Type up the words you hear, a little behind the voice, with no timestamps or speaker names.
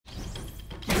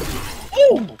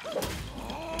Oh!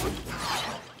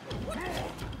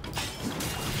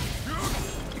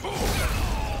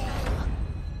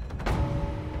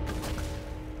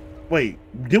 Wait,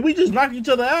 did we just knock each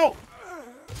other out?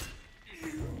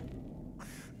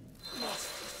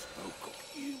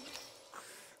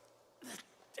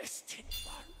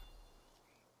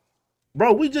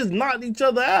 Bro, we just knocked each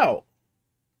other out.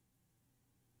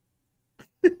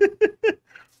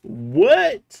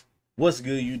 What? What's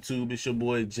good, YouTube? It's your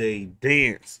boy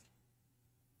Jdancy.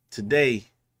 Today,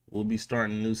 we'll be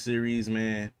starting a new series,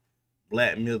 man.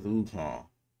 Black Myth Wukong.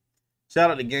 Shout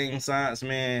out to Game Science,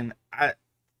 man.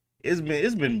 It's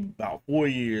been about 4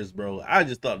 years, bro. I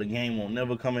just thought the game won't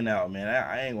never coming out, man.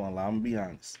 I ain't gonna lie, I'm gonna be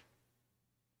honest.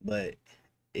 But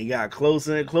it got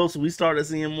closer and closer. We started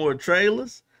seeing more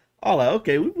trailers. I was like,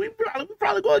 okay, we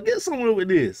probably gonna get somewhere with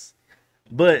this.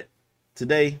 But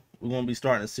today we're gonna be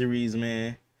starting a series,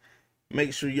 man.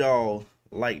 Make sure y'all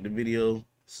like the video,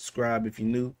 subscribe if you're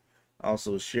new.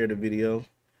 Also share the video.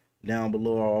 Down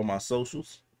below are all my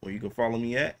socials where you can follow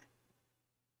me at.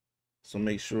 So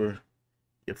make sure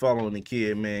you're following the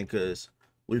kid, man, because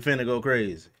we finna go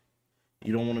crazy.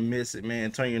 You don't want to miss it,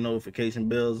 man. Turn your notification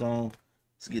bells on.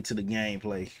 Let's get to the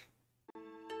gameplay.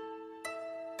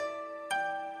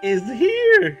 It's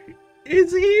here.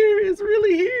 It's here. It's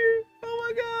really here.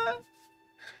 Oh my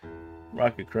God. Bro, I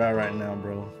could cry right now,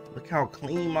 bro. Look how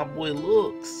clean my boy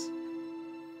looks.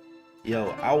 Yo,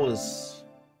 I was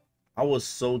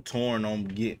so torn on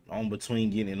between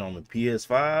getting it on the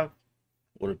PS5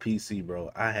 or the PC, bro.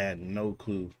 I had no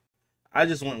clue. I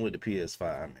just went with the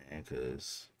PS5, man,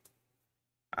 because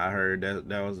I heard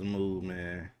that was the move,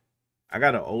 man. I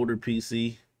got an older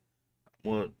PC.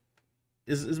 Well,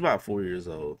 it's about 4 years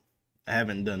old. I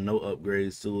haven't done no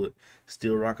upgrades to it.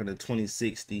 Still rocking the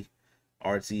 2060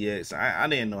 RTX. I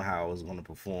didn't know how it was gonna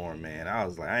perform, man. I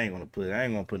was like, I ain't gonna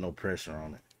put no pressure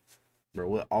on it. Bro,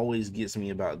 what always gets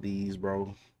me about these,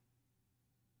 bro,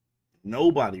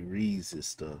 nobody reads this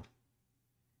stuff.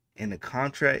 In the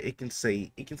contract, it can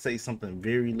say something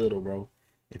very little, bro.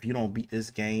 If you don't beat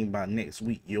this game by next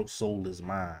week, your soul is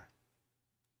mine.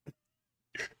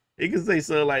 It can say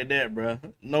something like that, bro.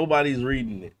 Nobody's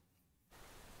reading it.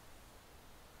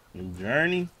 New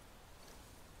journey.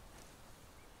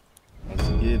 Let's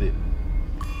get it.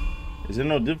 Is there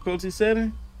no difficulty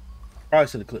setting? Probably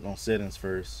should have clicked on settings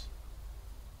first.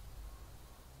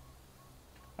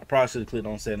 I probably should have clicked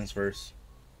on settings first.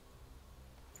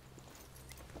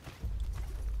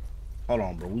 Hold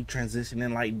on, bro. We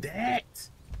transitioning like that?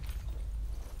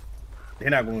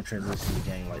 They're not going to transition the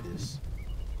game like this.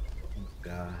 Oh my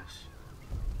gosh.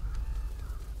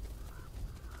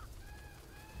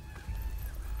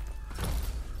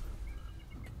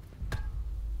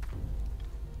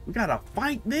 We gotta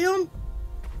fight them?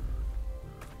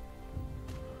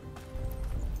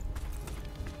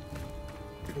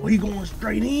 We going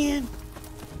straight in?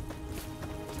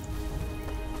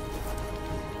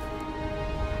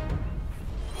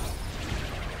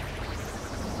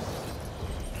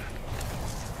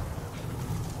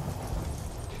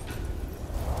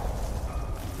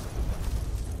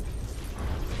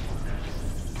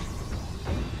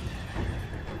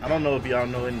 I don't know if y'all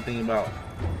know anything about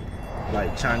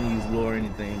like Chinese lore or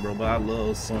anything, bro, but I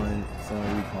love Sun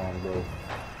Wukong, bro.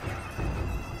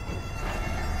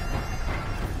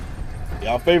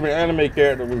 Y'all favorite anime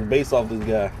character was based off this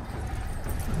guy.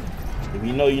 If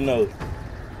you know, you know.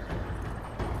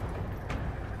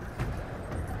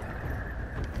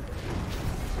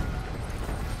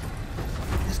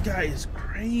 This guy is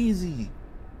crazy.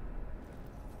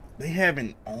 They have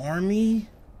an army?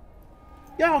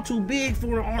 Y'all too big for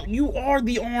the army. You are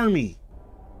the army.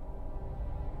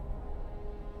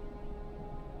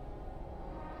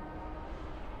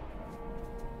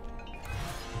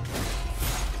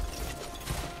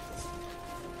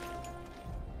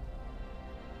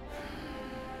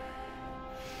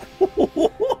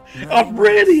 I'm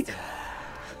ready.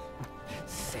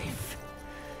 Safe.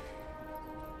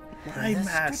 My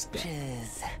master.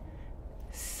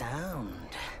 Sound.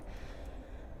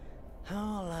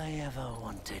 All I ever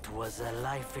wanted was a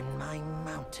life in my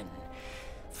mountain,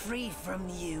 free from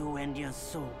you and your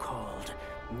so-called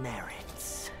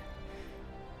merits.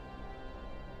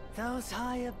 Those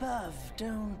high above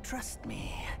don't trust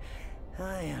me.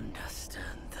 I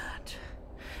understand that.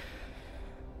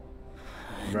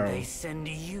 Bro, they send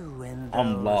you and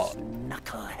I'm those lost.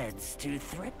 knuckleheads to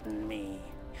threaten me,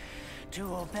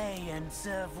 to obey and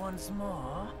serve once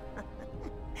more.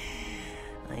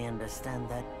 I understand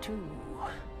that too.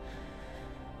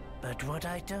 But what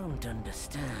I don't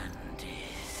understand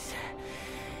is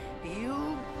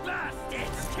you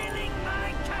bastards killing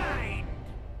my kind.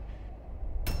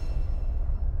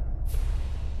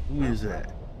 Who is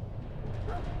that?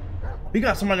 He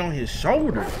got somebody on his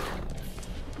shoulder.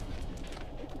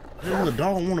 That little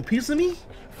dog want a piece of me?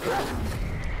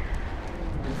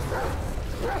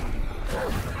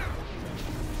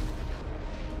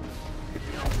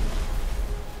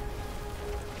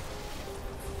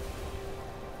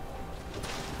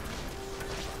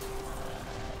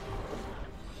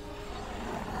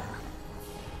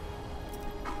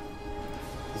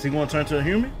 Is he gonna turn to a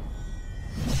human?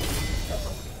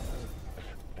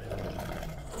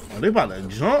 Oh, they about to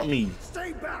jump me.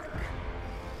 Stay back,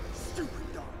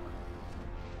 stupid dog.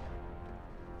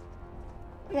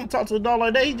 You wanna talk to a dog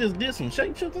like that? He just did some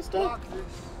shape-shifting stuff. Mark this.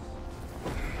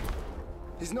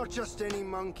 He's not just any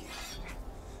monkey.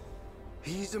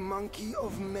 He's a monkey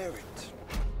of merit.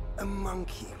 A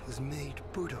monkey was made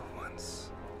Buddha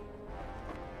once.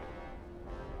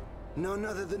 None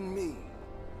other than me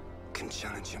can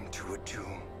challenge him to a duel.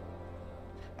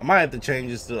 I might have to change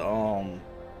this to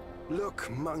Look,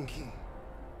 monkey.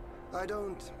 I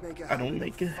don't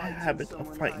make a habit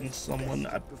of fighting I've someone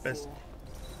I bested best. before.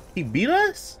 He beat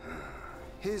us?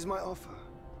 Here's my offer.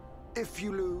 If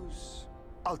you lose,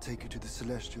 I'll take you to the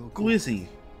Celestial Court. Who is he?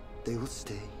 They will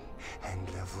stay and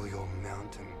level your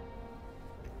mountain.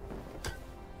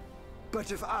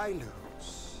 But if I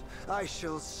lose, I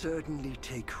shall certainly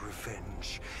take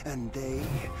revenge, and they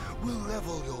will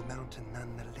level your mountain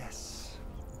nonetheless.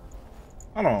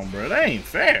 Hold on, bro. That ain't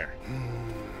fair.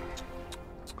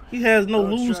 He has no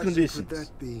How lose tragic conditions. would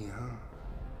that be, huh?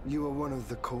 You are one of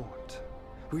the court.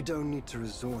 We don't need to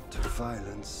resort to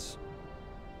violence.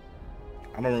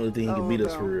 I don't really think he can beat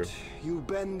us for real. You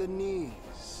bend the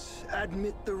knees,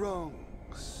 admit the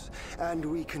wrongs, and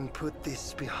we can put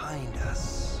this behind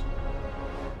us.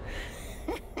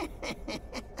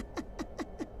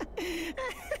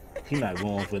 He not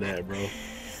going for that, bro.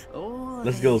 All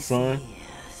Let's go, these son.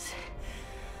 years,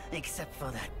 except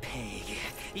for that pig.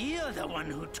 You're the one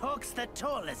who talks the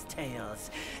tallest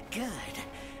tales. Good.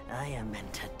 I am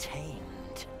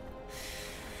entertained.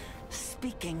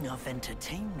 Speaking of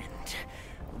entertainment,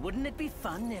 wouldn't it be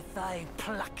fun if I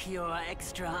pluck your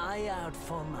extra eye out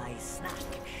for my snack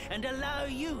and allow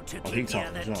you to keep the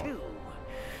other two?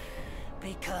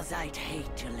 Because I'd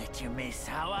hate to let you miss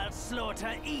how I'll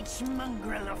slaughter each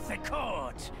mongrel of the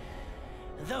court.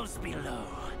 Those below,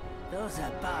 those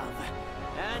above,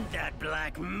 and that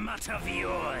black mutt of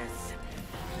yours.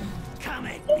 Come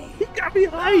at me. He got me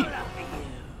hyped. All of you.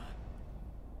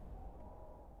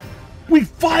 We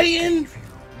fighting?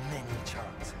 Many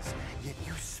chances, yet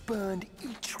you spurned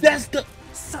each one. That's the...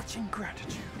 Such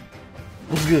ingratitude.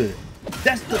 What's good?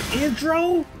 That's the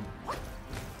intro?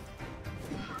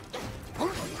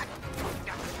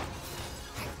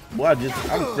 Boy,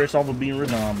 I'm fresh off of being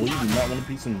Radon, boy. You do not want a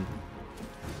piece of me.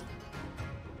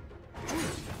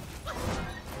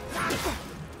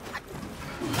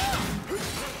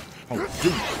 Oh,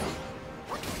 dude.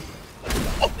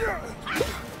 Oh.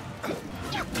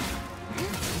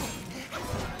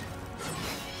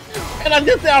 And I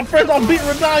just said I'm fresh off beating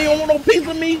Radon. You don't want no piece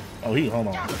of me? Oh, hold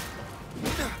on.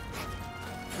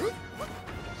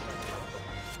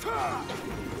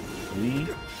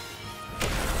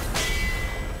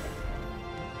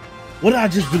 What did I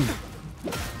just do?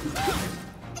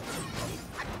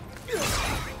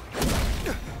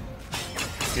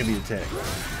 Heavy attack.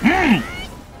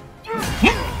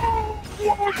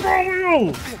 What's wrong with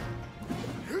you?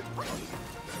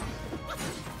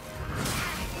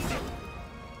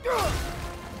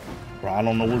 Bro, I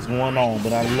don't know what's going on,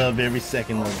 but I love every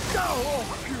second of it.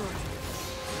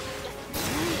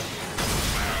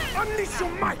 Unleash your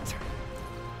might!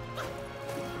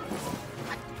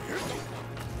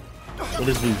 What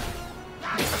is this?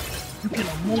 You can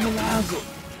immobilize it.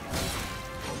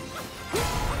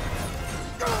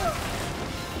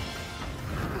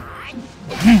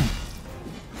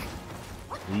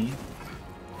 Leave.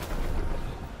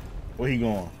 Where he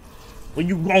going? Where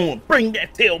you going? Bring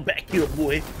that tail back here,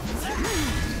 boy.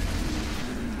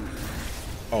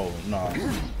 Oh, nah.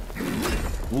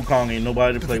 Wukong ain't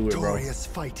nobody to play with, bro. Victorious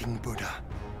fighting Buddha.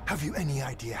 Have you any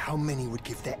idea how many would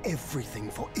give their everything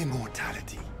for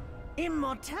immortality?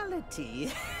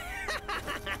 Immortality?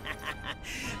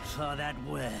 For that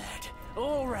word,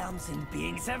 all realms and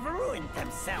beings have ruined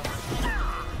themselves.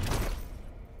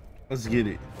 Let's get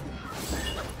it.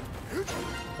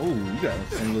 Oh, you got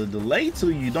some little delay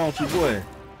to you, don't you, boy?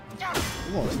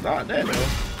 You want to start that, though.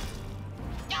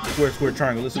 Square, square,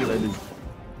 triangle. Let's see what they do.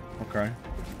 Okay.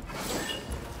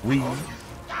 Weave.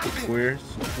 Square,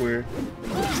 square,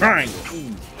 triangle.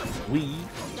 Weave,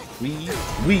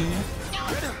 weave, weave,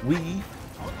 weave.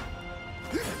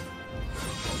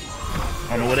 I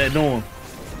don't know what they're doing.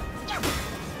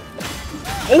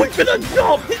 Oh, he's gonna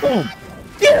jump! Get him!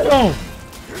 Get him!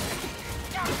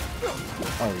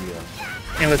 Oh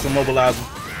yeah. And let's immobilize him.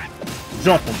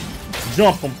 Jump him.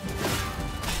 Jump him.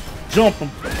 Jump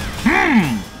him.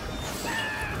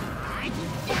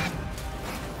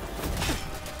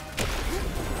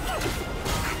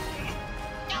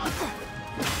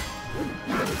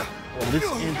 Oh, this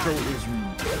intro is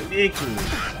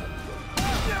ridiculous.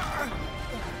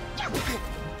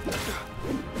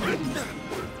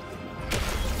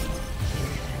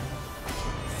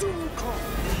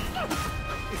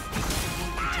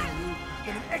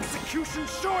 Execution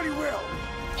surely will.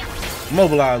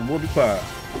 Mobilize, boy, be quiet.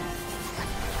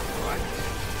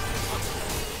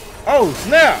 Oh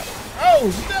snap!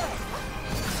 Oh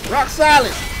snap! Rock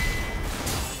solid.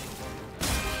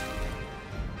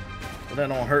 But that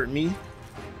don't hurt me.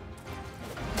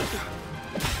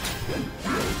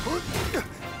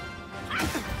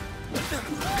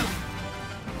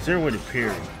 Zero with the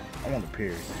parry. I want the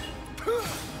parry.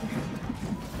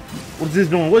 What is this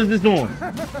doing? What is this doing?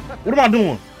 What am I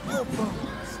doing?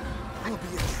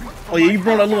 Oh yeah, you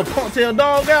brought that little punk tail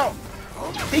dog out?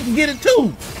 He can get it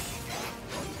too.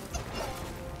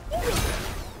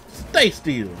 Stay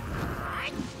still.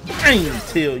 I ain't gonna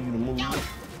tell you to move.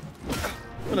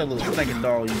 What that little stinking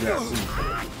dog you got?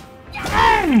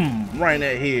 Right in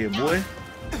that head, boy.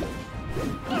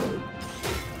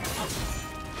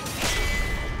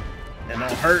 That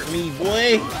don't hurt me,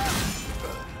 boy.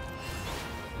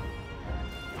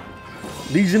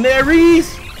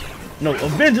 Legionaries? No,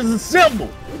 Avengers Assemble.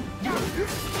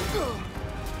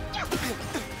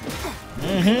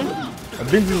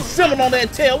 Avengers Assemble on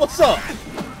that tail. What's up?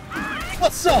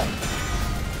 What's up?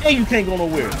 And you can't go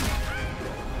nowhere.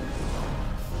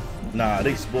 Nah,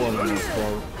 they spoiling this,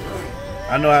 bro.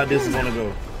 I know how this is gonna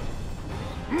go.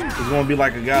 It's gonna be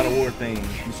like a God of War thing.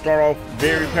 You start off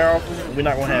very powerful. We're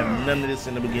not gonna have none of this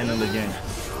in the beginning of the game.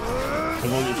 We're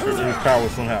gonna get straight to his power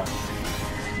somehow.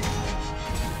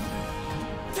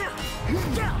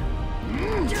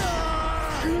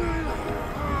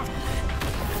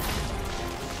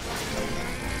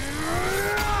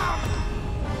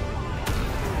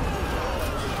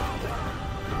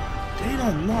 They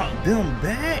don't knock them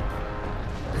back.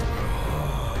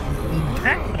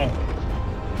 Damn.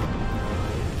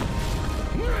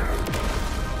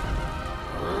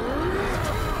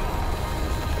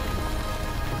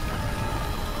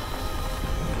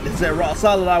 It's that rock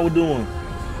solid I was doing.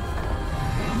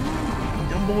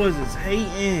 Them boys is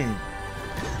hating.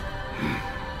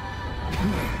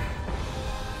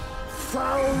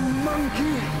 Foul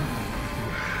monkey!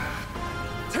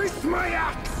 Taste my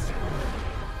axe!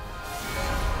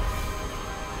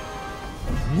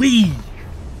 We.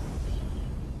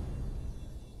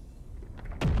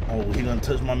 Oh, he gonna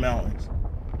touch my mountains.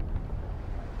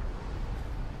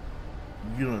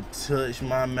 You done touch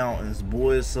my mountains,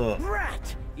 boy. It's up.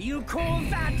 Rat! You call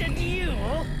that a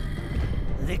duel?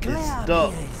 The glare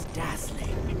stuck. here is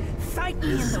dazzling. Fight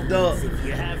me It's in the woods stuck. if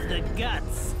you have the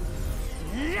guts.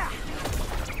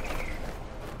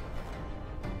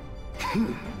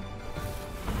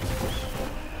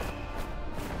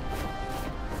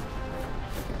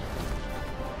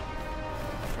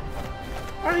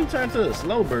 Why you turn to a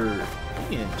slow bird?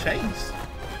 He getting chased.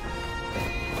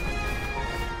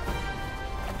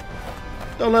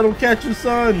 Don't let him catch you,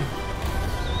 son.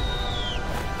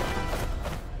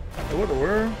 Hey, what the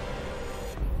world?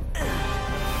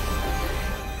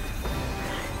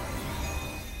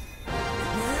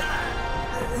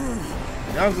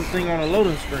 That was the thing on the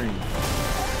loading screen.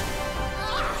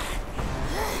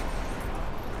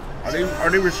 Are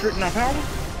they restricting our power?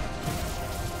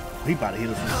 He about to hit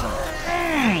us with something.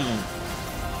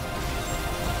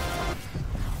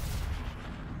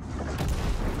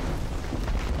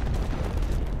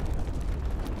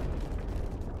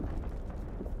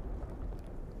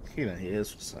 He done hit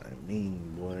us with something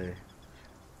mean, boy.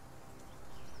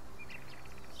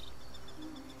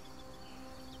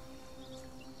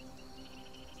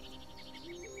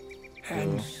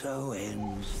 And so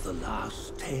ends the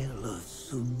last tale of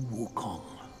Sun Wukong.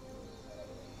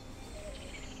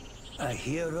 A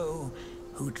hero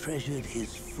who treasured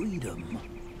his freedom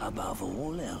above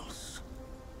all else.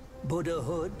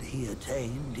 Buddhahood he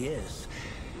attained, yes,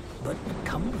 but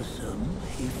cumbersome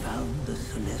he found the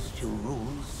celestial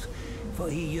rules, for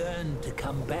he yearned to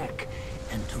come back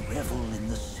and to revel in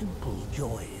the simple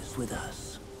joys with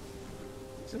us.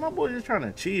 See, my boy just trying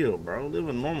to chill, bro. Live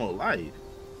a normal life.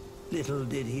 Little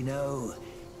did he know,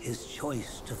 his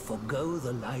choice to forgo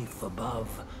the life above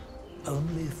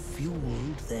only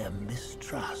fueled their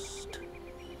mistrust.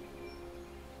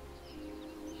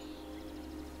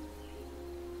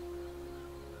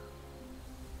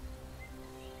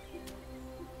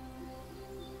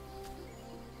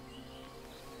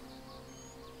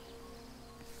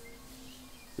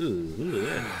 Ooh.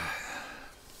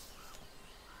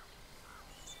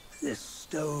 This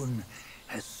stone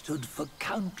has stood for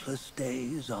countless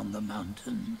days on the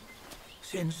mountain.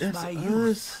 Since my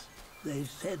youth, they've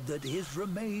said that his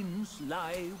remains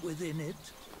lie within it.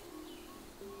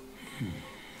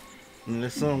 And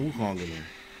there's some Wukong in there.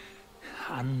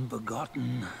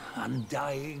 Unbegotten,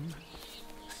 undying.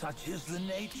 Such is the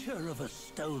nature of a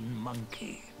stone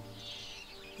monkey.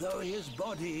 Though his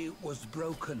body was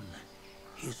broken,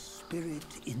 his spirit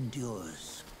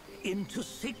endures. Into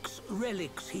 6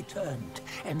 relics he turned,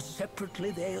 and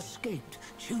separately they escaped,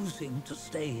 choosing to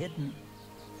stay hidden.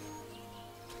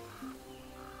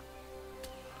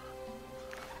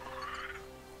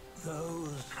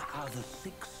 Those are the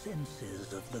 6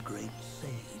 senses of the great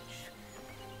sage.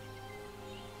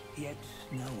 Yet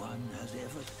no one has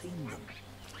ever seen them,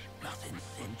 not in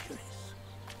centuries.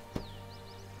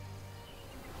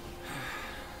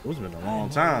 It's been a long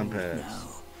time past. Now,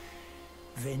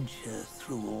 venture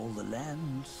through all the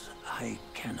lands I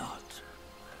cannot.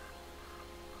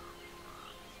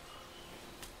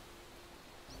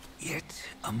 Yet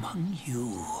among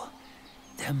you,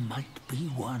 there might be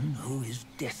one who is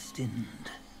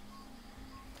destined.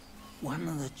 One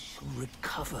that shall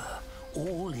recover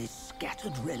all his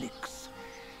scattered relics.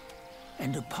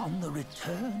 And upon the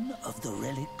return of the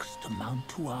relics to Mount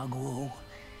Tuaguo,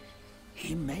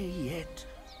 he may yet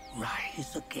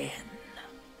rise again.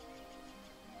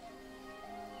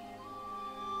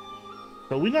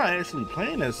 So we're not actually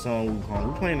playing as Sun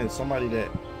Wukong. We're playing as somebody that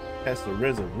has to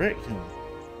resurrect him.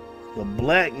 The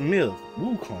Black Myth,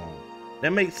 Wukong.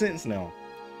 That makes sense now.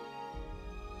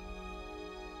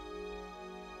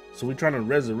 So we're trying to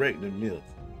resurrect the myth.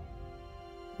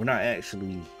 We're not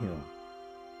actually him.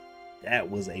 That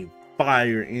was a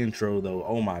fire intro though.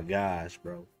 Oh my gosh,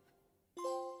 bro.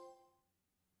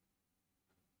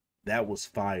 That was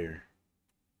fire.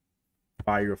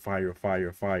 Fire, fire,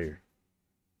 fire, fire.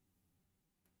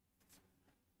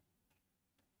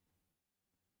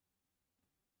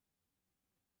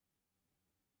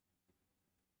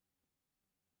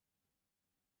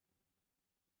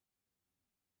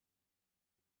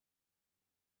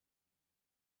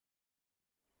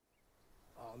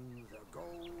 On the go,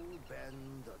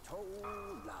 bend the toe,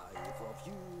 life of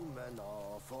human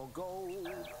are for gold.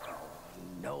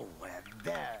 Nowhere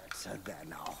better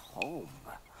than a home.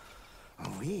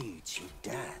 Reach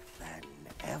death and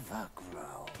ever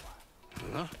grow.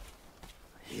 Huh?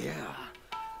 Here,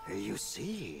 you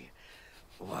see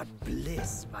what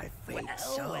bliss my fate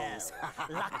shows.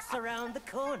 Luck's around the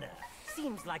corner.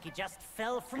 Seems like he just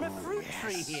fell from a fruit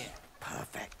tree here.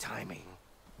 Perfect timing.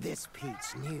 This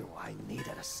peach knew I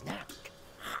needed a snack.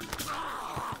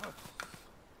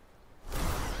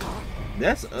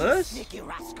 That's us? Sneaky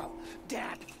rascal.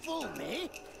 Dad, fool me.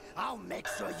 I'll make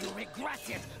sure you regret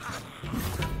it.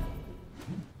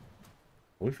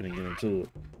 We're finna get into it.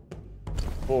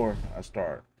 Before I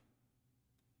start.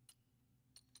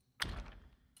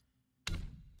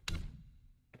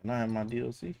 Can I have my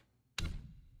DLC?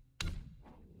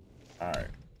 Alright.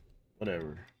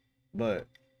 Whatever. But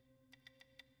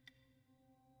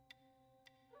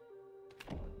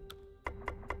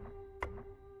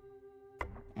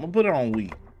I'm gonna put it on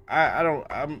weak.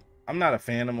 I'm not a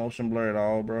fan of motion blur at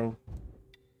all, bro.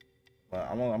 But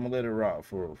I'm gonna let it rock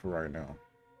for right now.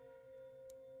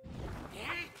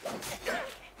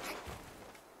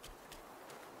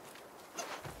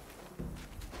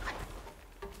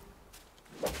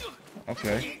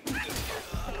 Okay.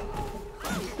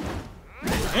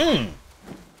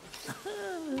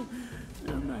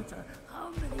 No matter how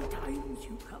many times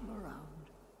you come around,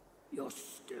 you're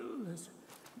still as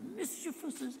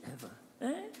mischievous as ever,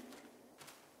 eh?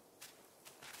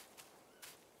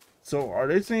 So are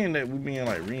they saying that we're being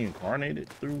like reincarnated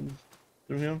through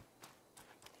him?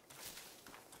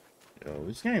 Yo,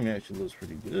 this game actually looks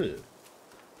pretty good.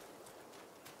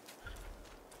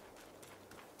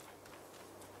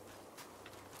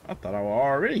 I thought I was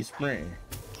already sprinting.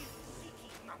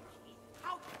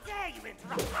 How dare you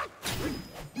interrupt?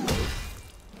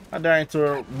 I dare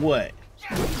interrupt what?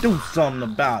 Do something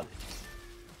about it.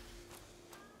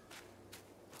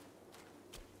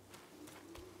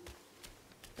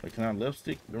 Wait, can I left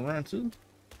stick to run too?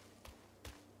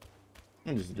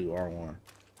 Let me just do R1.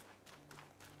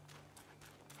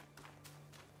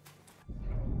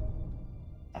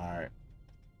 Alright.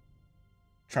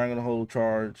 Triangle to hold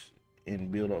charge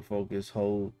and build up focus.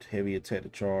 Hold heavy attack to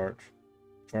charge.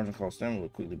 Charge and cost stamina will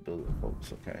quickly build up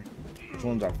focus. Okay. Which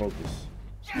one's our focus?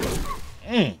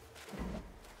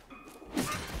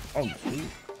 Oh, sweet.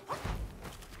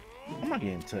 I'm not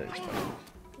getting touched.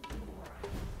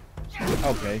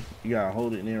 Okay, you gotta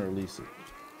hold it and then release it.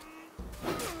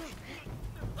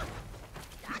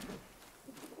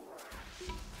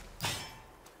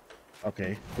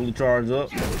 Okay, fully charged up.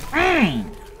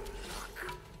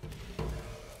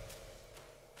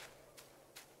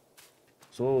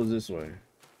 So what was this way?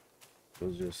 It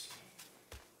was just...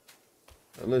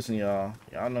 Listen, y'all.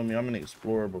 Y'all know me. I'm an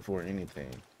explorer before anything.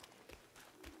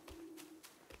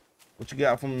 What you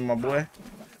got for me, my boy?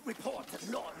 Report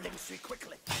to Lord Linktree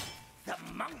quickly. The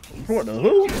monkeys. Report to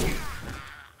who?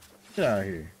 Get out of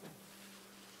here.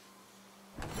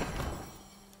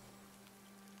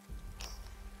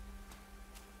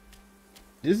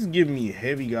 This is giving me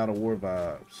heavy God of War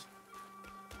vibes.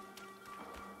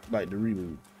 Like the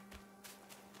reboot.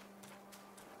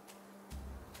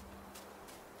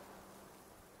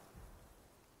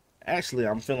 Actually,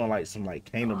 I'm feeling like some like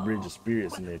Kingdom Bridge of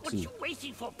Spirits in there too. What you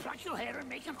waiting for? Pluck your hair and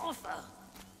make an offer.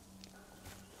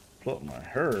 Pluck my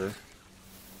hair.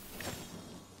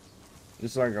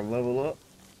 It's like a level up.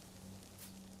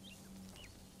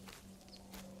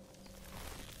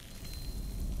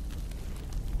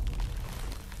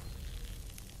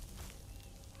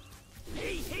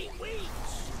 Hey, wait!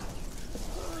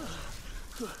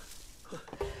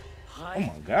 Oh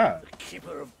my God. The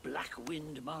keeper of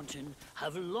Blackwind Mountain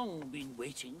have long been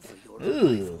waiting for your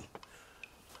Ew.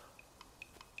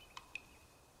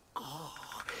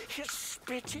 Oh, his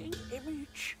spitting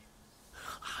image,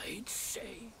 I'd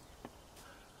say.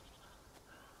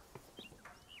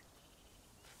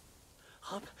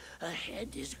 Up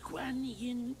ahead is Guan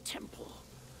Yin Temple.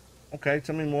 Okay,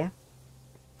 tell me more.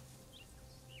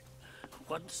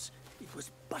 Once it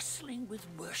was bustling with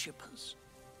worshippers.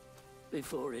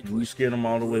 Before it You was scared them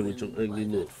all the way with your ruined ugly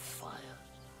by that look. fire.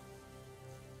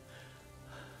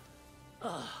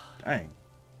 Dang.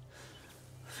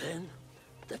 Then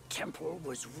the temple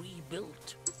was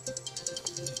rebuilt.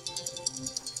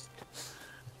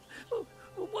 Oh,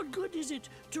 what good is it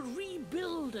to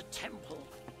rebuild a temple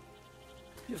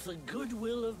if the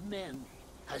goodwill of men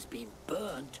has been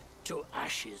burnt to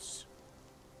ashes?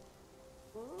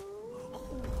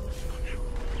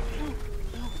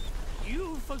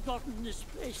 You've forgotten this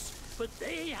place, but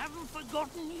they haven't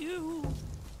forgotten you.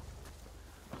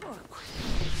 Oh,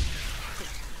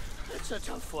 that's a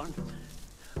tough one.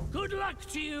 Good luck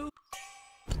to you.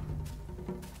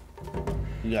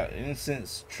 You got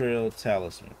Incense Trail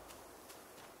Talisman.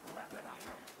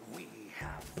 We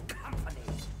have company.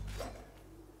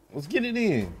 Let's get it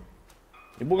in.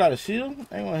 Your boy got a shield? Ain't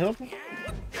gonna help him?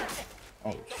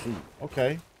 Oh shoot.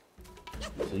 Okay.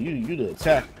 So you the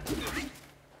attacker.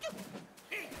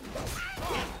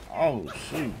 Oh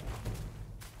shoot.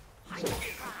 I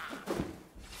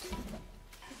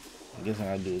guess I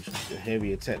gotta do a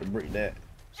heavy attack to break that.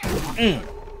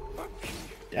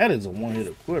 That is a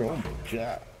one-hitter quitter. Oh my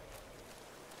God.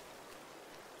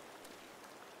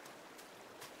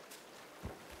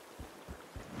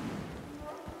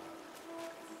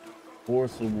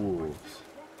 Force of Wolves.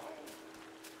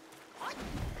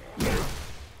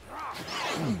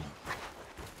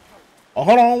 Oh,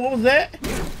 hold on. What was that?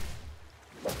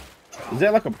 Is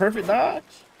that like a perfect dodge?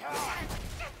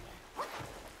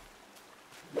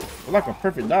 Like a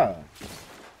perfect dodge.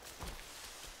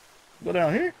 Go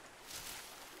down here.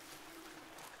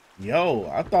 Yo,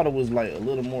 I thought it was like a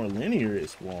little more linear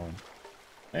exploring.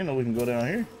 I didn't know we can go down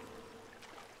here.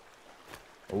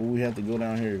 Or we have to go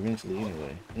down here eventually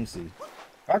anyway. Let me see.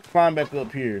 If I can climb back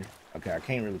up here. Okay, I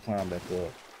can't really climb back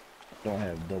up. Don't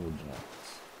have double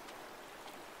jumps.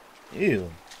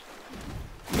 Ew.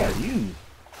 What are you?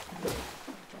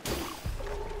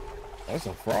 That's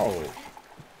a fraud.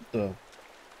 What the?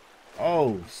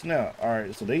 Oh, snap.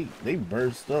 Alright, so they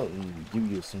burst up and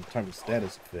give you some type of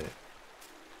status effect.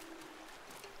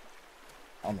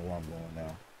 I don't know where I'm going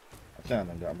now. I think I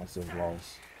done got myself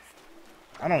lost.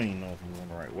 I don't even know if I'm going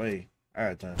the right way. I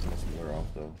gotta turn some blur off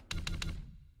though.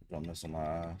 Don't mess with my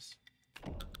eyes.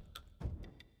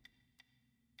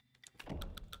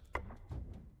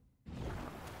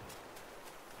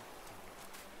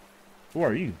 Who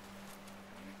are you?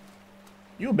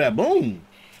 You a baboon.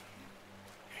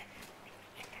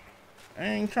 I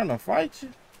ain't trying to fight you.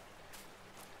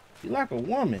 You like a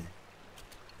woman.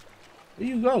 Where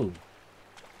you go?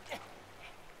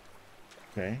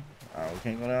 Okay. Alright, we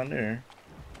can't go down there.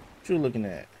 What you looking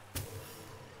at?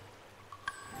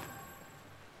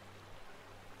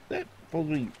 That supposed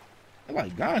to be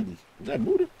like Gandhi. Is that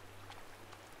Buddha?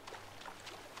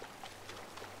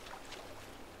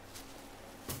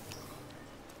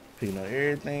 Picking up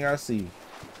everything I see.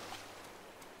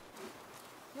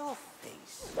 Your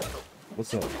face.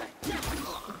 What's up?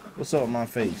 What's up with my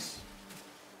face?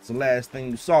 It's the last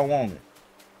thing you saw on it.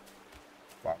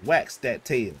 If I wax that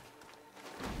tail.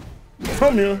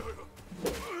 Come here.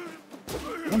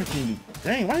 What can you do?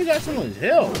 Dang, why you got so much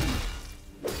health?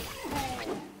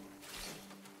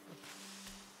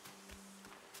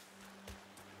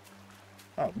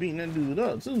 beating that dude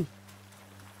up too.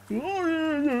 Oh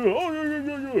yeah, yeah, oh yeah,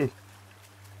 yeah, yeah.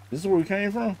 This is where we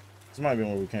came from? This might be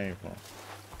where we came from.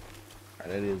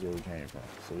 Alright, that is where we came from.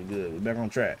 So we good. We're back on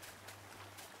track.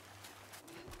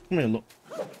 Come here, look.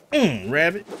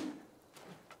 Rabbit.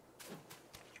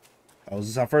 Oh, is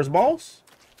this our first boss?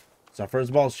 It's our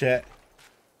first boss, chat.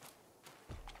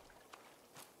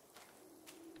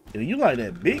 Yo, you like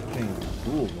that big thing?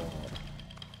 Cool, man.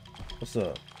 What's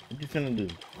up? What you finna do?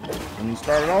 When you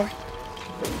started off?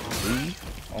 Leave?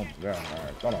 Oh my god,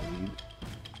 alright. Thought I'd leave.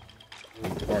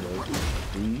 Part of it.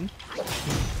 Leave.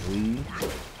 Leave.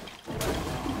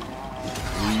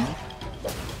 Leave.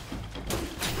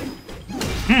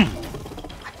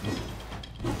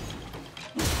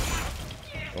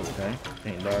 Okay.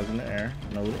 Can't dodge in the air.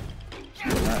 Noted.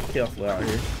 Not careful out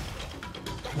here.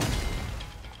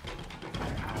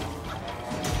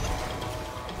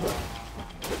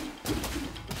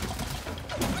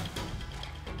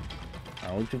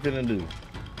 What you finna do?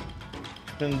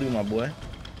 What you finna do, my boy?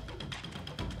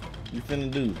 You finna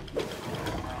do?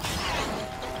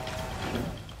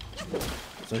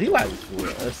 So he likes for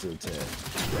us to attack.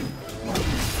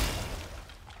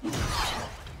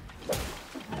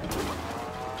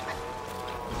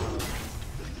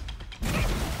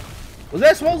 Was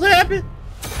that supposed to happen?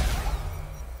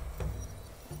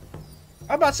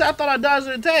 I about to say I thought I dodged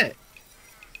the attack.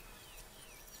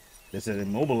 They said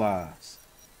immobilize.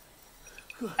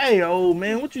 Hey, old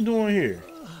man, what you doing here?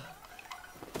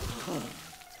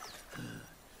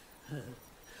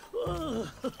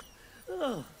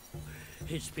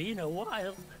 It's been a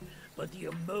while, but the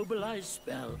immobilized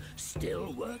spell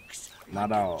still works.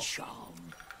 Not like all. a charm.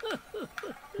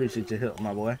 Appreciate your help,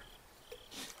 my boy.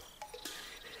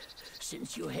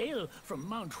 Since you hail from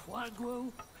Mount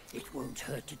Huagro, it won't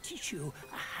hurt to teach you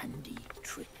a handy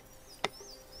trick.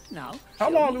 Now, How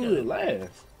here long we do go. it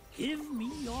last? Give me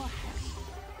your hand.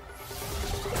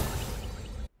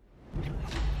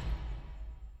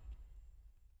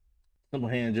 Simple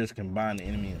hand just can bind the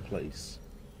enemy in place.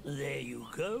 There you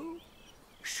go.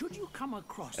 Should you come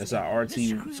across That's any our RT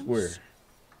miscreants, square.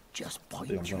 just I'm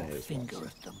point your playing this finger once.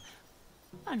 at them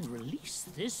and release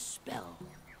this spell.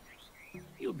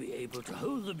 You'll be able to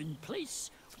hold them in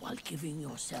place while giving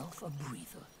yourself a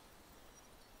breather.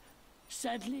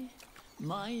 Sadly,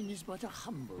 mine is but a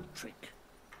humble trick.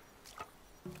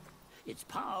 Its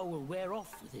power will wear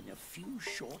off within a few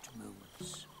short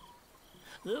moments.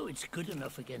 Though it's good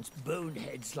enough against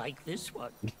boneheads like this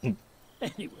one.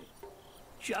 Anyway,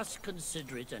 just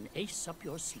consider it an ace up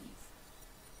your sleeve.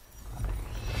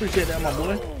 Appreciate that, my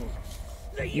boy.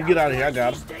 The You get out of here, I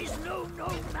got these days know no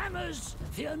manners.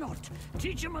 Fear not.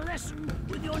 Teach him a lesson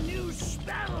with your new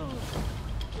spell.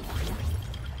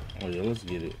 Oh yeah, let's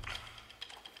get it.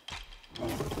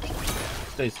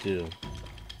 Stay still.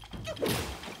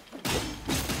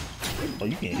 Oh,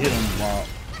 you can hit him while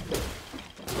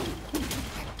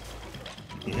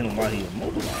you can hit him while he's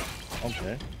immobilized.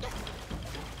 Okay.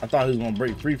 I thought he was gonna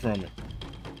break free from it.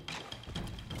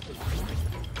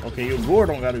 Okay, your gore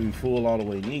don't gotta be full all the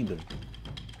way neither.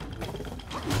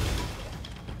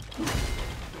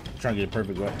 Trying to get a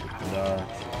perfect dodge.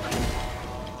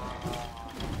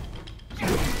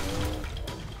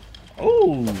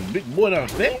 Oh, big boy down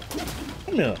there.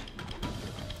 Come here.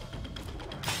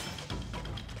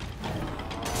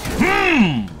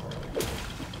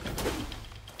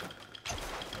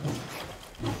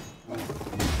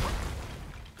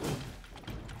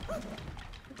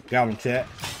 Got him, chat.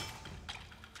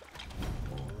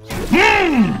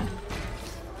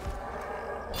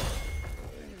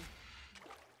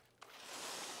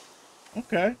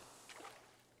 Okay.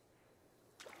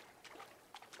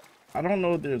 I don't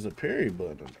know if there's a parry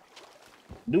button.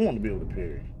 I do want to be able to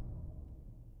parry.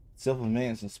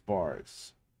 Self-advance and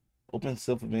sparks. Open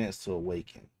self-advance to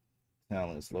awaken.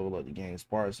 Talents. Level up the game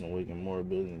sparks and awaken more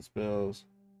abilities and spells.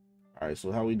 Alright,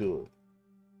 so how we do it?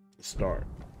 Let's start.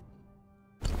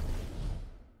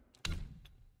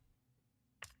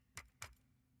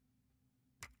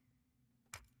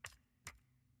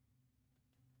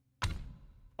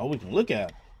 Oh, we can look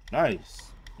at it. Nice.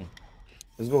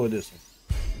 Let's go with this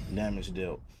one. Damage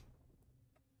dealt.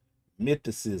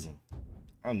 Mythicism.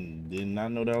 I did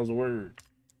not know that was a word.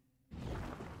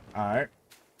 Alright.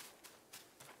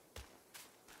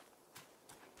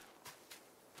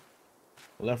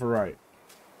 Left or right?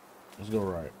 Let's go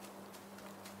right.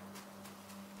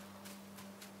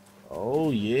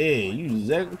 Oh yeah, you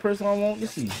exactly the person I want to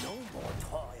see. No more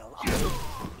toil.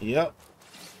 Yep.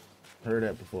 Heard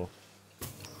that before.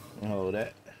 Hold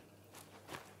that.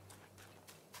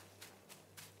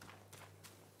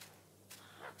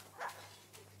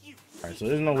 Alright, so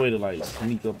there's no way to like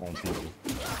sneak up on people.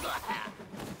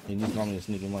 He just called me a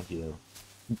sneaky monkey though.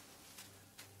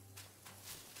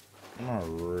 I'm not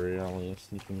really a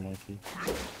sneaky monkey.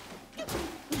 Alright.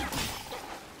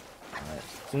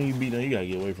 As soon as you beat them, you gotta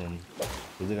get away from them.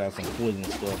 Cause they got some poison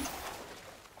stuff.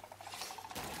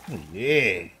 Oh,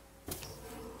 yeah.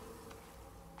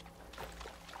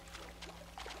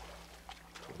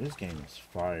 This game is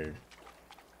fire.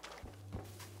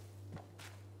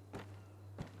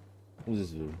 What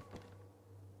does this do?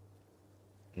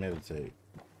 Meditate.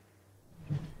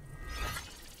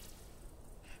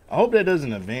 I hope that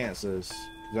doesn't advance us,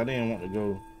 cause I didn't want to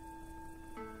go.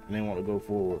 I didn't want to go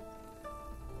forward.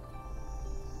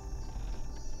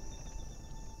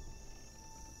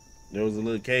 There was a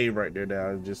little cave right there that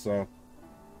I just saw.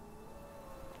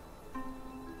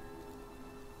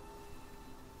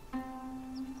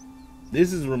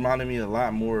 This is reminding me a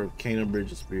lot more of Kingdom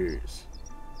Bridge of Spirits,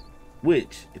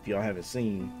 which, if y'all haven't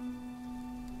seen,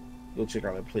 go check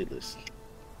out that playlist.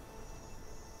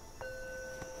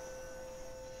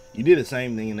 You did the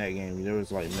same thing in that game. There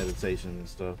was like meditation and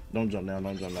stuff. Don't jump down,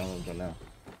 don't jump down, don't jump down.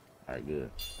 Alright,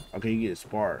 good. Okay, you get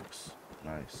sparks.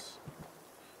 Nice.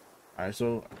 Alright,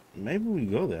 so maybe we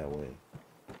go that way.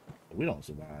 We don't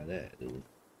survive that, do we?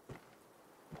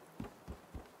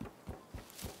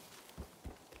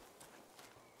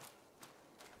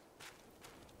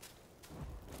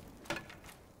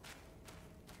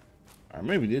 Alright,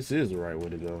 maybe this is the right way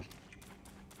to go.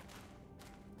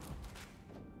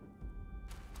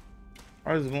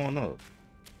 Why is it going up?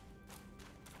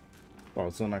 Oh,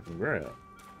 it's something I can grab.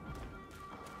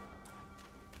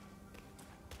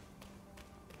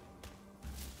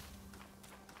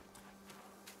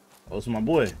 Oh, it's my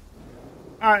boy.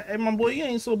 Alright, hey, my boy, you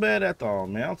ain't so bad at all,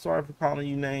 man. I'm sorry for calling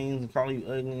you names and calling you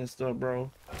ugly and stuff,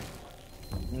 bro.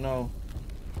 You know,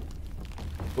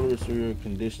 pillars for your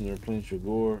conditions or replenish your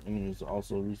gore. Enemies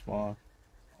also respawn.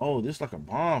 Oh, this is like a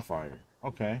bonfire.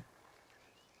 Okay.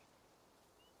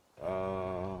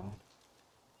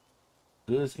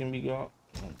 Goods can be got.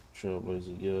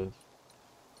 Trailblazer gift.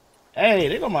 Hey,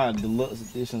 they got my deluxe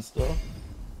edition stuff.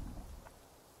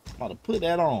 I'm about to put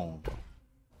that on.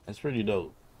 That's pretty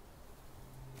dope.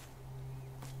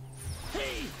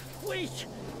 Hey, wait!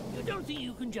 You don't think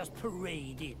you can just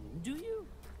parade in, do you?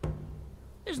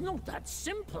 It's not that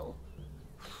simple.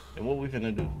 And what we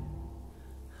finna do?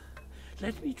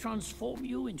 Let me transform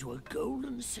you into a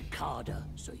golden cicada,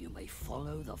 so you may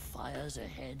follow the fires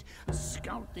ahead and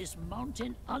scout this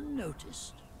mountain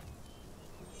unnoticed.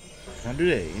 Can I do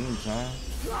that anytime?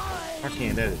 I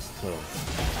can't, that is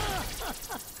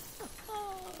tough.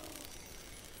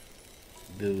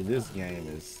 Dude, this game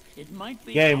is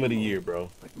game of the year, bro.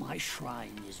 But my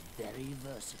shrine is very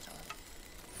versatile.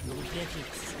 You'll get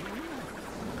it soon.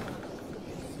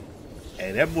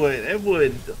 Hey, that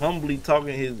boy humbly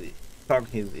talking his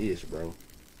ish, bro.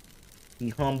 He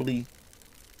humbly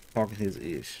talking his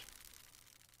ish.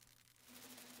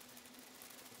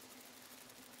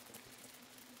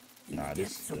 Nah,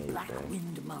 this is dope, Black bro.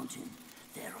 Wind Mountain,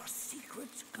 there are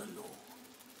secrets galore.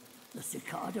 The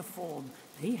cicada form,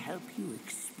 they help you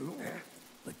explore.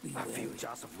 But beware,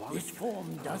 this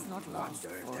form does not last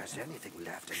forever. There's anything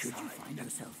left Should you find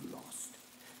yourself lost,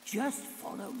 just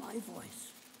follow my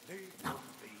voice. Now,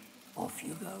 off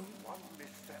you go.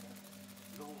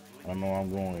 I know I'm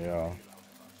going, y'all.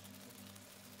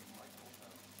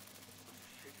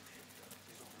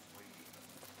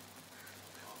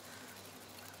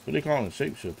 What they calling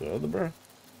shapeshifter? Other bro?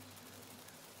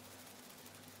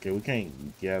 Okay, we can't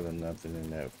gather nothing in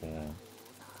that form.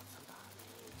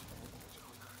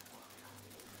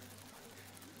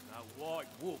 That white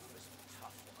wolf is a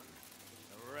tough one.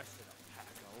 The rest of the pack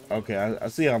are all... Okay, I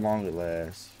see how long it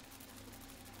lasts.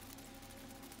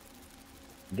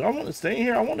 Do I want to stay in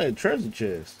here? I want that treasure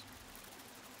chest.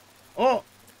 Oh,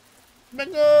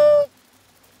 back up!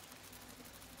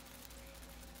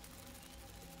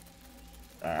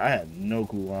 I have no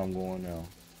clue where I'm going now.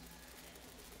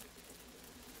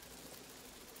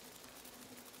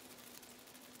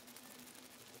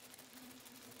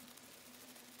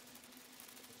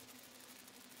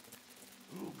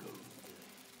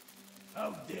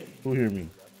 Who hear me?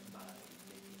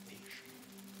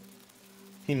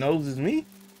 He knows it's me?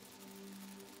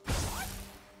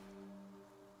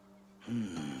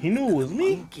 He knew it was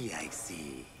me? Monkey, I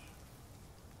see.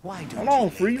 Why don't Hold on, you lay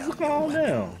Freeze, down calm your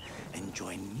down. weapon and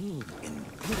join me in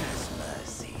Buddha's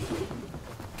mercy?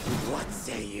 What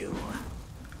say you?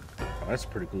 Oh, that's a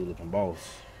pretty cool looking boss.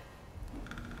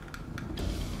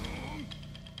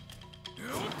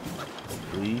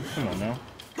 Leave. Come on now.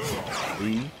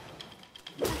 Leave.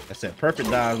 That's that perfect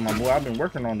dive, my boy. I've been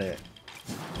working on that.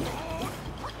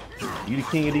 You the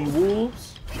king of these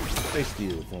wolves? Stay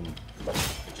still for me. Let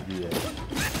you do that.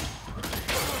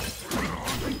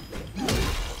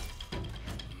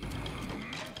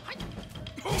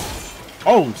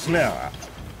 Oh snap!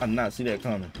 I did not see that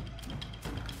coming.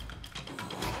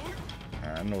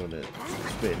 I know that.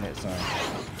 Expecting that sign.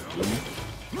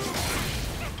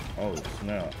 Oh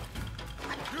snap!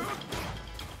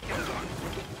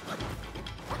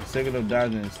 Second of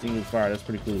dodging and extinguish fire. That's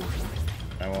pretty cool.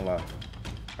 I won't lie.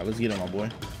 Alright, let's get him, my boy.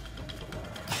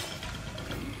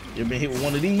 You ever been hit with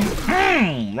one of these?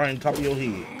 Right on top of your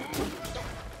head.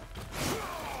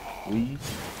 Weave.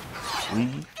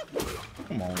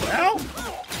 Come on now.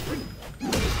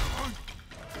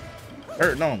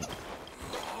 Hurting on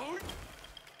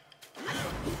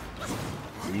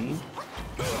me.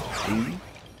 Weave.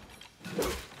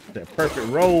 That perfect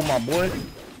roll, my boy.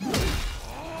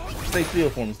 Stay still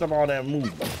for me. Stop all that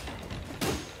moving.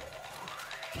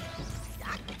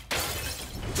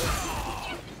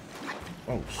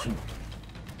 Oh shoot.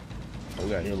 Oh, we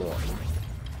got heal up.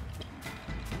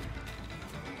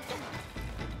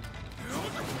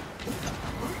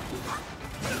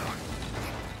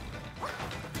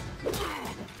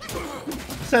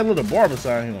 What's that little bar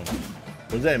beside him?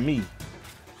 Or is that me?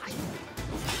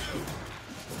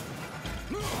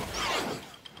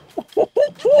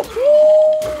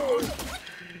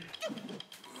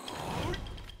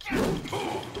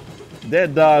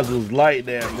 That dodge was like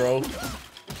that, bro.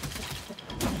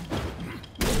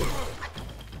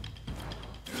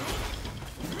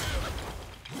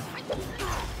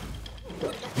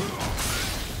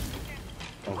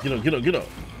 Oh, get up, get up, get up.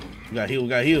 We got heal, we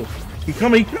got heal. He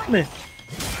coming, he coming.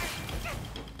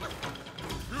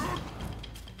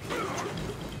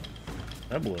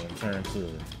 That boy done turned to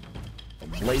a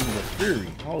blaze of fury.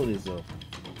 Hold this up.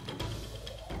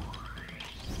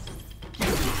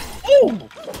 Ooh!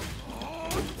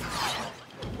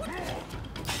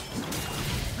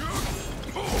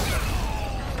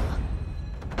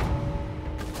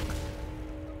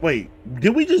 Wait,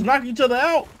 did we just knock each other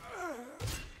out?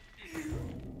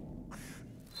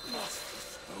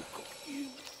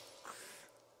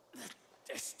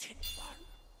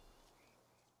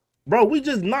 Bro, we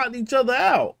just knocked each other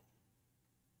out.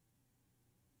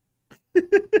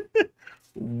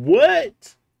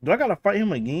 What? Do I gotta fight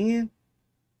him again?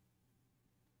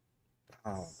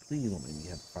 Oh, please don't make me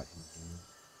have to fight him again.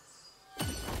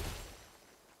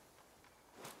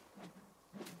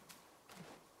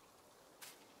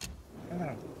 I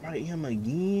gotta fight him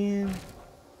again.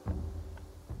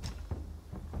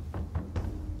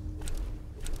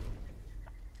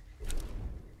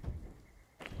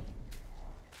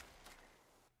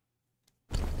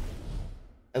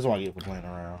 That's what I get for playing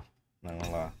around. Not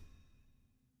gonna lie.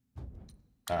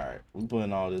 Alright, we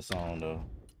putting all this on though.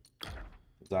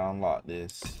 Cause I unlocked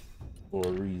this for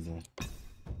a reason.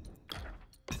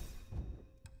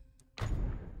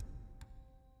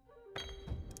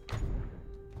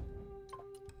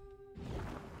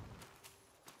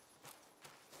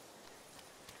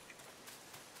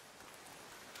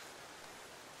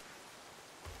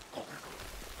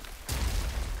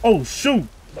 Oh shoot!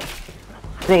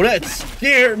 Bro, that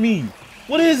scared me.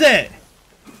 What is that?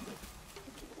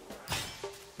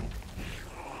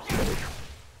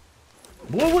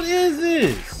 Boy, what is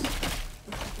this?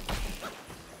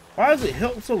 Why does it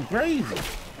help so crazy?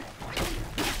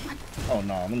 Oh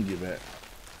no, let me get back.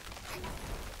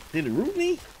 Did it root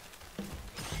me?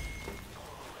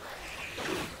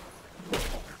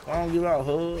 I don't give out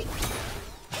hug.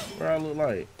 What I look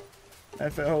like?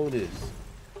 If I hold this.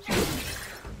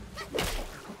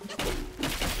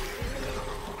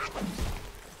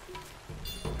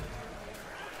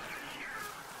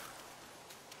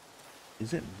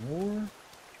 Is it more?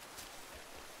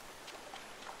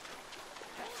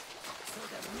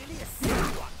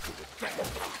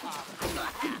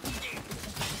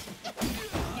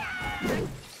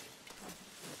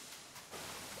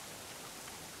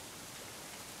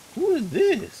 Who is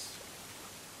this?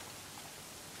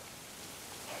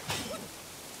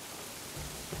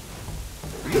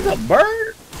 Is this a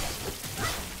bird?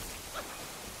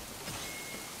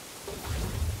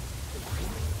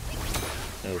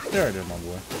 Oh, stare at him, my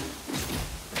boy.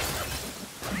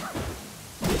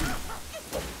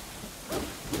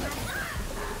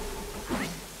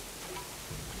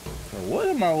 So what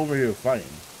am I over here fighting?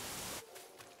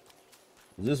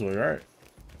 This way, right?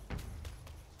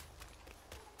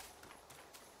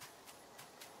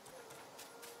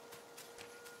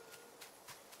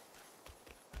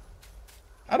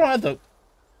 I don't have to.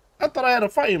 I thought I had to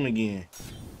fight him again.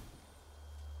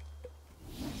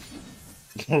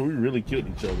 We really killed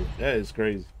each other. That is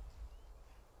crazy.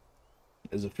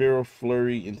 As the feral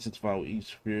flurry intensifies with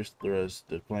each fierce thrust,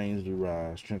 the flames do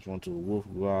rise, transform to a wolf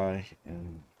guy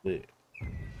and split.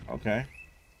 Okay.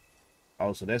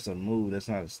 Oh, so that's a move. That's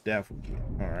not a staff again.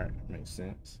 Alright, makes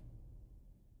sense.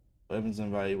 Weapons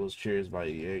and valuables cherished by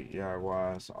the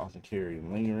Jaguars often carry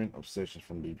lingering obsessions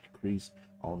from the decreased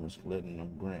owners, letting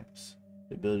them grants.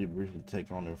 The ability to briefly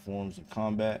take on their forms in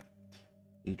combat.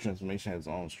 Each transformation has its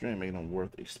own strength, making them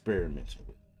worth experimenting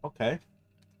with. Okay.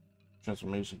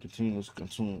 Transformation continues to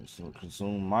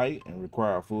consume might and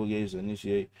require a full gauge to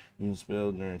initiate. Using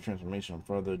spell during transformation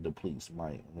further depletes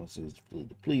might. Once it is fully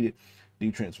depleted, the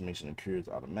transformation occurs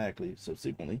automatically.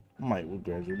 Subsequently, might will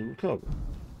gradually recover.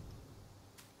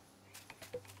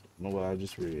 Know what I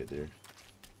just read there.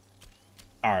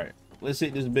 Alright, let's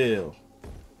hit this bell.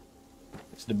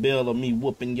 It's the bell of me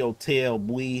whooping your tail,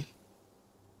 boy.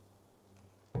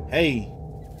 Hey.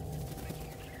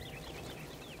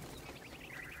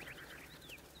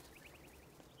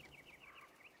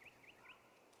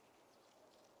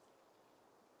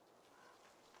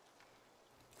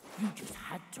 You just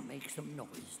had to make some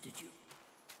noise, did you?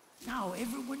 Now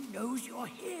everyone knows you're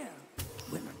here.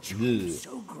 When a tune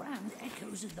so grand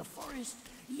echoes in the forest,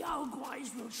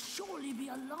 Yaoguais will surely be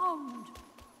alarmed.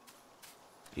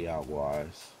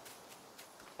 Yaoguais.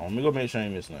 Oh, let me go make sure I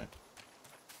ain't missing that.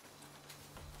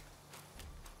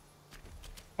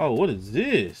 Oh, what is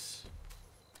this?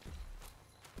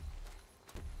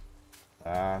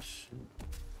 Ah, shoot.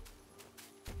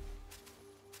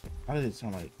 How does it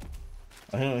sound like?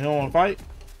 Oh, he don't want to fight?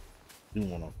 He don't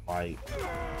want to fight.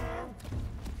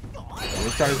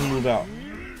 Let's try this move out.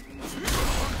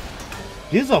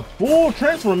 This is a full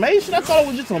transformation? I thought it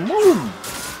was just a move.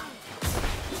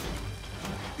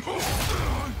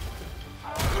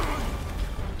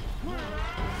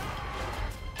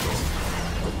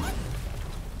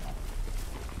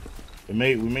 We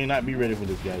may not be ready for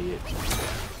this guy yet.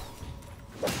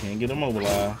 Can't get him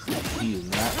mobilized. He is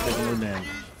not taking no damage.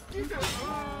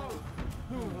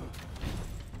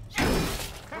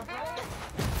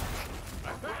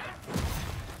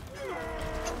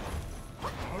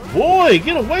 Boy,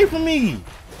 get away from me!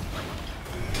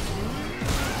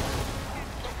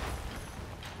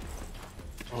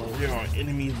 Oh, there are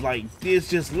enemies like this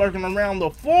just lurking around the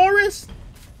forest?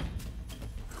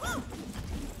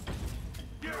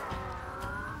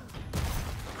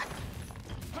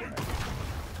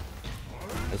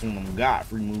 That's one of them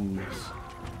Godfrey moves.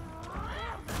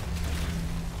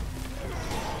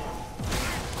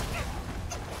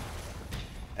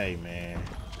 Hey man,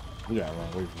 we gotta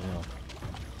run away from him.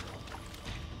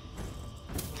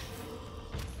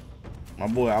 My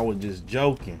boy, I was just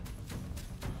joking.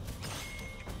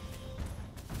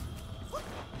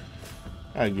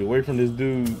 I gotta get away from this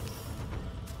dude.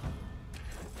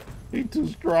 He too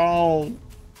strong.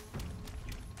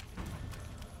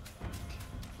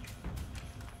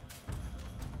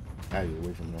 I gotta get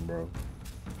away from him, bro.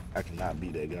 I cannot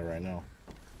beat that guy right now.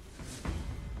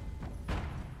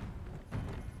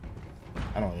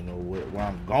 I don't even know where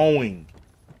I'm going.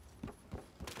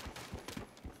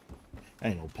 I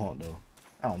ain't no punk though.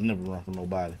 I don't never run from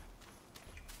nobody.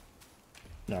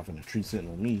 Not finna tree sitting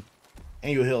on me.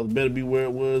 And your health better be where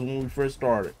it was when we first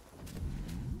started.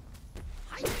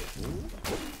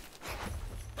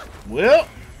 Well,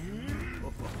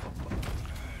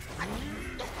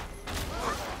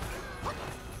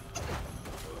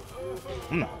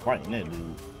 I'm not fighting that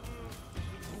dude.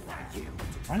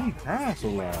 Why are you crying so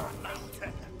loud?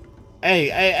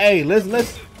 Hey,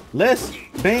 let's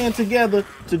band together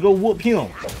to go whoop him.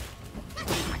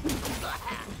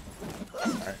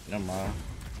 Alright, never mind.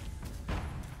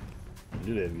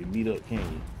 Do that if you beat up, can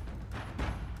you?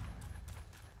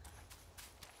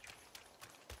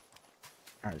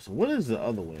 Alright, so what is the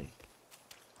other way?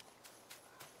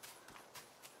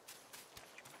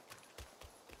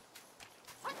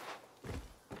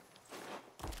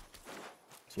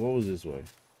 So what was this way?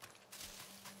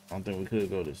 I don't think we could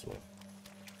go this way.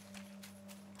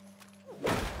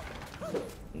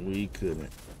 We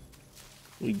couldn't.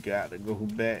 We got to go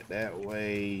back that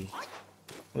way.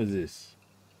 What is this?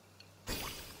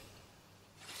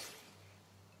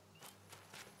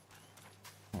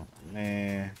 Oh,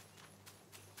 man.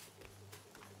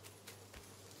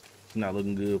 It's not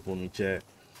looking good for me, chat.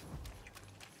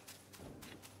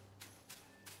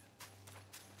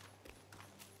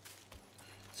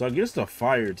 So I guess the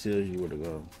fire tells you where to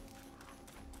go.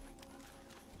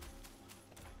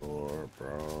 Or,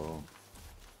 bro.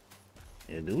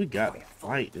 Yeah, dude, we got to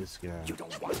fight this guy.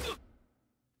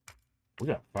 We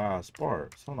got 5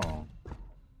 sparks. Hold on.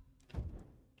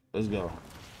 Let's go.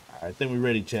 I think we're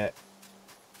ready, chat.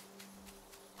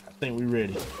 I think we're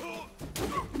ready.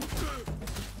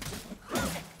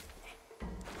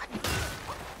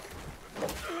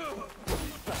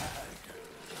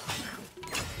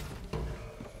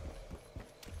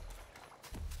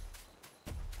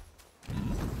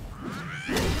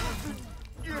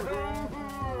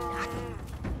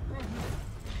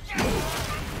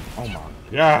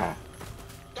 Yeah.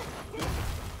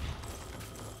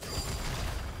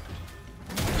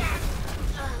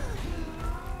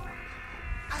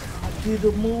 I did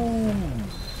a move.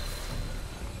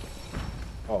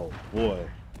 Oh boy.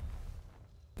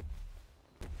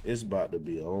 It's about to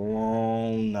be a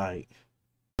long night.